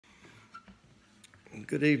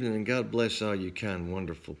Good evening, and God bless all you kind,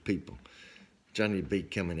 wonderful people. Johnny B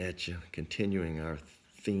coming at you, continuing our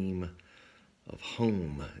theme of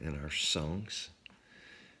home in our songs.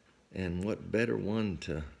 And what better one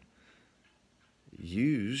to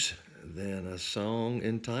use than a song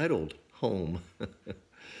entitled Home?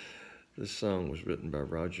 This song was written by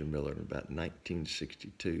Roger Miller in about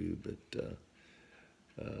 1962, but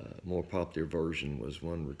a more popular version was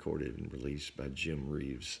one recorded and released by Jim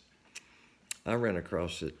Reeves. I ran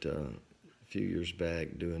across it a few years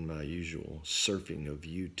back doing my usual surfing of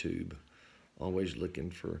YouTube, always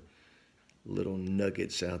looking for little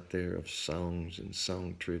nuggets out there of songs and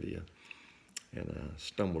song trivia. And I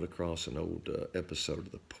stumbled across an old episode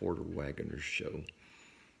of the Porter Wagoner Show,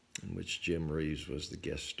 in which Jim Reeves was the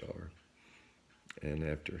guest star. And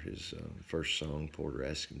after his first song, Porter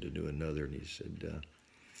asked him to do another, and he said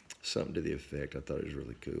something to the effect, I thought it was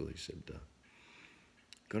really cool. He said,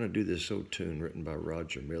 "Gonna do this old tune written by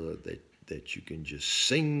Roger Miller that you can just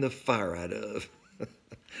sing the fire out of."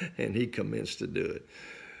 And he commenced to do it.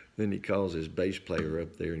 Then he calls his bass player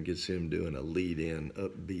up there and gets him doing a lead-in,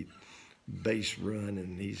 upbeat bass run,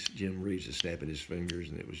 and Jim Reeves is snapping his fingers,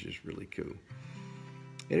 and it was just really cool.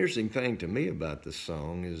 Interesting thing to me about this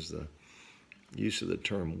song is the use of the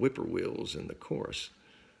term whippoorwills in the chorus.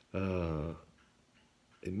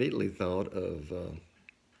 Immediately thought of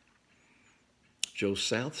Joe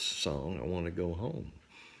South's song, "I Want to Go Home,"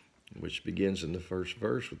 which begins in the first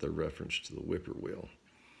verse with a reference to the whippoorwill.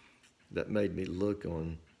 That made me look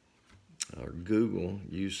on our Google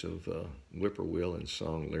use of whippoorwill in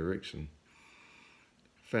song lyrics and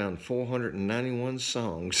found 491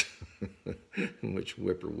 songs in which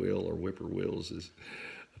whippoorwill or whippoorwills is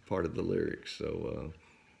a part of the lyrics. So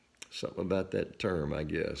something about that term, I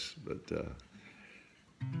guess. But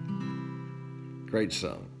great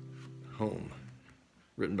song, Home.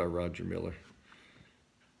 Written by Roger Miller,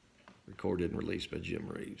 recorded and released by Jim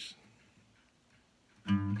Reeves.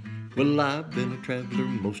 Well, I've been a traveler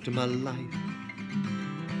most of my life.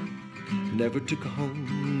 Never took a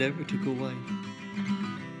home, never took a wife.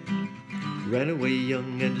 Ran away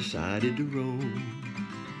young and decided to roam.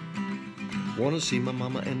 Wanna see my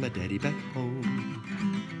mama and my daddy back home.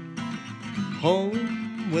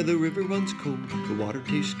 Home where the river runs cold, the water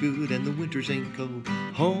tastes good and the winters ain't cold.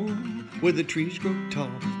 Home where the trees grow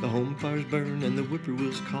tall, the home fires burn and the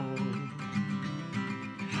whippoorwills call.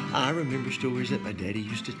 I remember stories that my daddy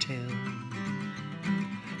used to tell.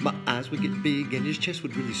 My eyes would get big and his chest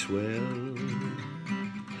would really swell.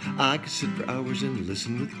 I could sit for hours and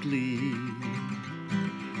listen with glee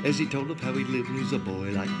as he told of how he lived and he was a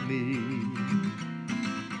boy like me.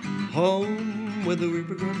 Home where the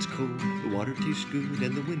river runs cold, the water tastes good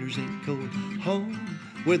and the winters ain't cold. Home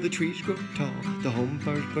where the trees grow tall, the home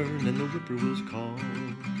fires burn and the whippoorwills call.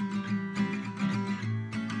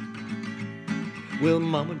 Well,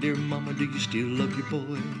 mama, dear mama, do you still love your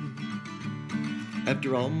boy?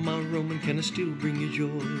 After all my roaming, can I still bring you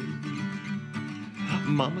joy?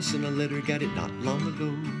 Mama sent a letter, got it not long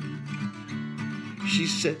ago. She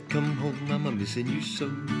said, come home, I'm a-missing you so.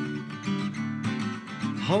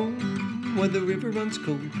 Home where the river runs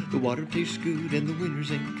cold, the water tastes good and the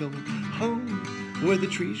winters ain't cold. Home where the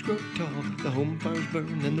trees grow tall, the home fires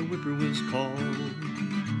burn and the whippoorwills call.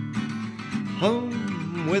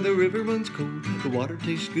 Home where the river runs cold, the water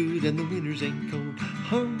tastes good and the winters ain't cold.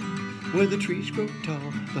 Home where the trees grow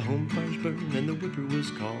tall, the home fires burn and the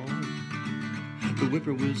whippoorwills call. The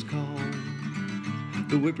whippoorwills call,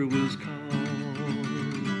 the whippoorwills call.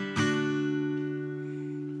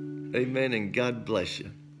 Amen, and God bless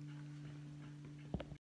you.